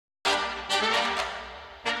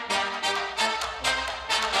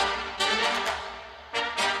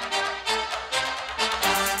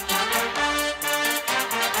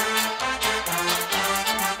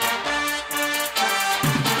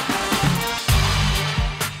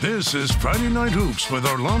This is Friday Night Hoops with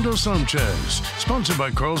Orlando Sanchez, sponsored by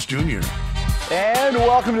Carl's Jr. And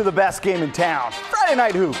welcome to the best game in town, Friday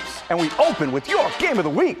Night Hoops. And we open with your game of the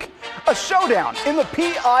week. A showdown in the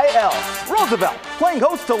PIL. Roosevelt playing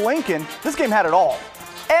host to Lincoln. This game had it all.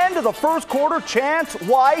 End of the first quarter, Chance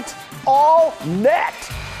White, all net.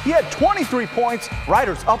 He had 23 points,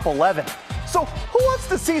 Riders up 11. So who wants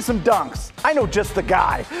to see some dunks? I know just the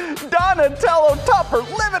guy. Donatello Tupper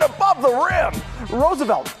living above the rim.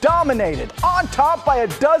 Roosevelt dominated, on top by a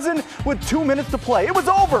dozen with 2 minutes to play. It was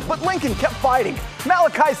over, but Lincoln kept fighting.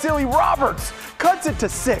 Malachi Sealy Roberts cuts it to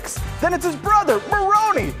 6. Then it's his brother,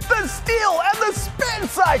 Maroney, the steal and the spin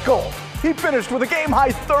cycle. He finished with a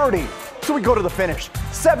game-high 30. So we go to the finish.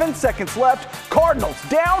 7 seconds left. Cardinals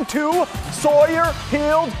down 2. Sawyer,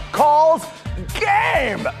 Hield, calls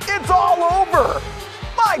game. It's all over.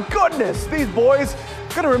 My goodness, these boys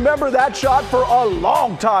gonna remember that shot for a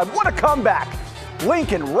long time. What a comeback.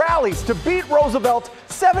 Lincoln rallies to beat Roosevelt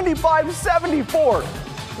 75-74.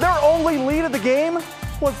 Their only lead of the game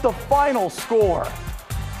was the final score.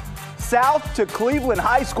 South to Cleveland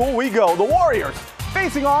High School we go. The Warriors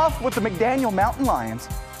facing off with the McDaniel Mountain Lions.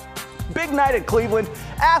 Big night at Cleveland.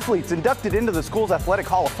 Athletes inducted into the school's Athletic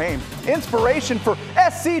Hall of Fame. Inspiration for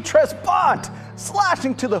SC Tresvant,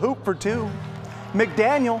 slashing to the hoop for 2.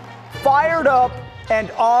 McDaniel fired up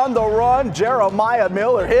and on the run. Jeremiah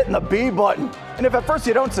Miller hitting the B button. And if at first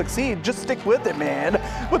you don't succeed, just stick with it, man.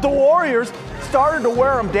 But the Warriors started to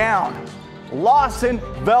wear them down. Lawson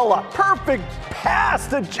Vela, perfect pass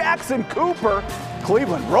to Jackson Cooper.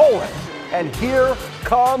 Cleveland rolling. And here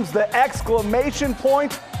comes the exclamation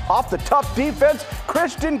point. Off the tough defense,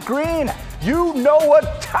 Christian Green. You know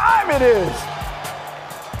what time it is.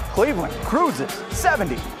 Cleveland cruises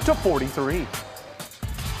 70-43.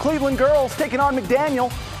 Cleveland girls taking on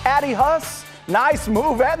McDaniel. Addie Huss, nice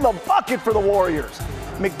move and the bucket for the Warriors.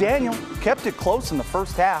 McDaniel kept it close in the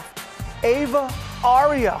first half. Ava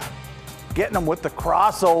Aria getting them with the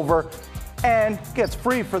crossover and gets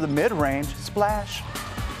free for the mid-range splash.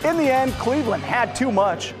 In the end, Cleveland had too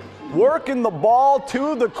much. Working the ball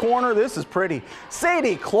to the corner. This is pretty.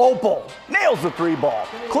 Sadie Clopel nails the 3 ball.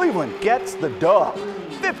 Cleveland gets the dub.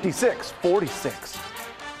 56-46.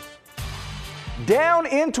 Down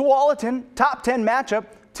in Tualatin, top 10 matchup.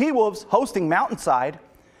 T-Wolves hosting Mountainside.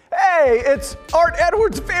 Hey, it's Art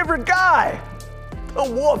Edwards' favorite guy. The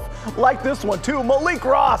Wolf like this one too. Malik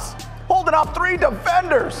Ross holding off 3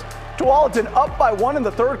 defenders. Tualatin up by 1 in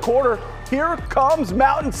the third quarter. Here comes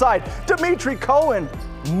Mountainside. Dimitri Cohen.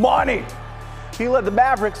 Money. He led the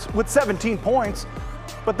Mavericks with 17 points,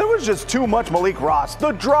 but there was just too much Malik Ross.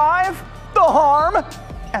 The drive, the harm,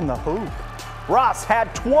 and the hoop. Ross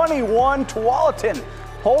had 21. Tualatin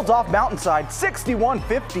holds off Mountainside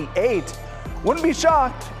 61-58. Wouldn't be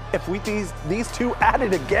shocked if these two at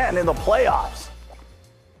it again in the playoffs.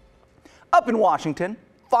 Up in Washington,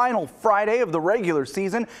 final Friday of the regular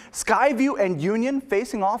season, Skyview and Union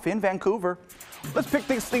facing off in Vancouver. Let's pick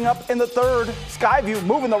this thing up in the third. Skyview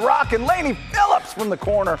moving the rock and Lainey Phillips from the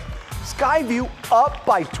corner. Skyview up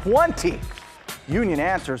by 20. Union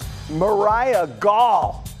answers. Mariah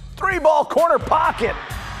Gall. 3-ball corner pocket.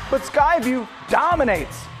 But Skyview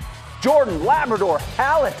dominates. Jordan Labrador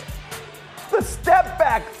Hallett. The step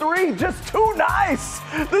back 3 just too nice.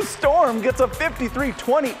 The Storm gets a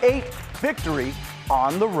 53-28 victory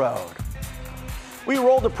on the road. We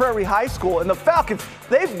roll to Prairie High School and the Falcons,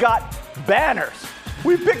 they've got banners.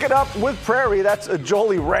 We pick it up with Prairie. That's a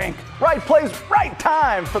Jolie Rank. Right plays, right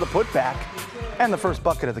time for the putback. And the first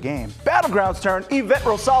bucket of the game. Battlegrounds turn. Yvette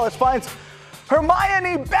Rosales finds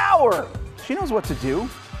Hermione Bauer. She knows what to do.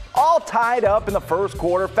 All tied up in the first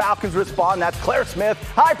quarter. Falcons respond. That's Claire Smith.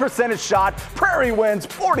 High percentage shot. Prairie wins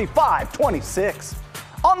 45-26.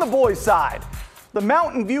 On the boys' side, the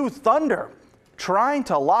Mountain View Thunder trying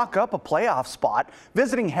to lock up a playoff spot,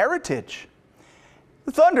 visiting Heritage.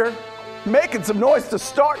 The Thunder making some noise to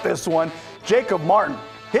start this one. Jacob Martin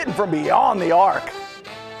hitting from beyond the arc.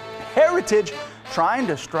 Heritage trying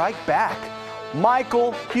to strike back.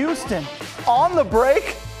 Michael Houston on the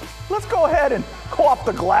break. Let's go ahead and go off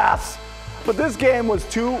the glass. But this game was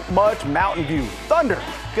too much Mountain View. Thunder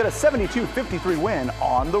get a 72-53 win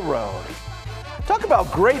on the road. Talk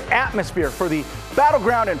about great atmosphere for the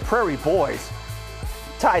Battleground and Prairie boys.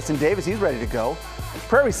 Tyson Davis, he's ready to go.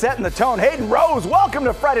 Prairie setting the tone. Hayden Rose, welcome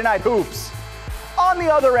to Friday Night Hoops. On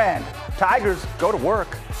the other end, Tigers go to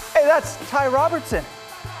work. Hey, that's Ty Robertson.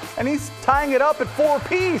 And he's tying it up at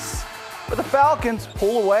 4-piece. But the Falcons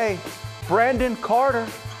pull away. Brandon Carter,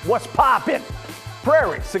 what's poppin'?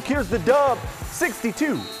 Prairie secures the dub,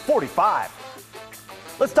 62-45.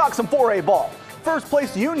 Let's talk some 4A ball. First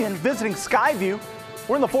place Union visiting Skyview.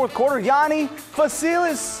 We're in the fourth quarter. Yanni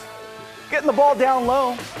Vasilis getting the ball down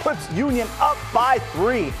low, puts Union up by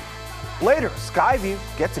 3. Later, Skyview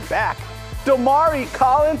gets it back. Damari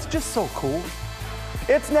Collins, just so cool.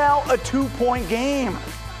 It's now a 2-point game.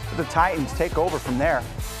 The Titans take over from there.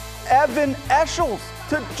 Evan Eschels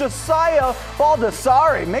to Josiah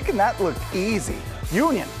Baldessari, making that look easy.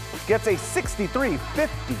 Union gets a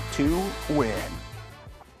 63-52 win.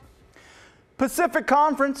 Pacific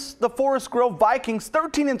Conference, the Forest Grove Vikings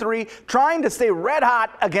 13-3, trying to stay red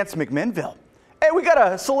hot against McMinnville. Hey, we got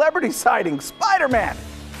a celebrity sighting, Spider-Man.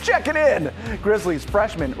 Check it in. Grizzlies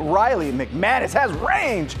freshman Riley McManus has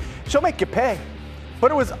range. She'll make you pay.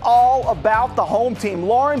 But it was all about the home team.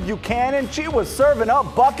 Lauren Buchanan, she was serving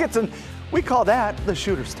up buckets, and we call that the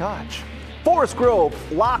shooter's touch. Forest Grove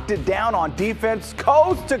locked it down on defense,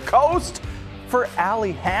 coast to coast for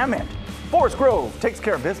Allie Hammond. Forest Grove takes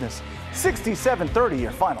care of business. 67-30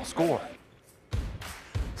 your final score.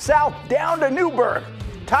 South down to Newburgh.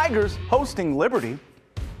 Tigers hosting Liberty.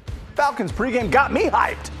 Falcons pregame got me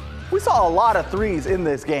hyped. We saw a lot of threes in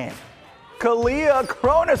this game. Kalia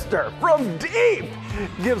Chronister from deep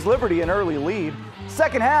gives Liberty an early lead.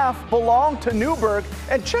 Second half belonged to Newburgh,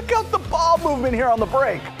 and check out the ball movement here on the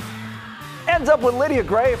break. Ends up with Lydia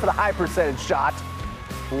Gray for the high percentage shot.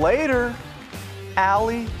 Later,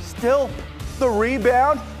 Allie Stilp. The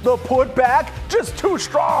rebound, the putback, just too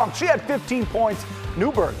strong. She had 15 points.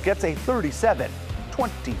 Newburgh gets a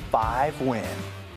 37-25 win.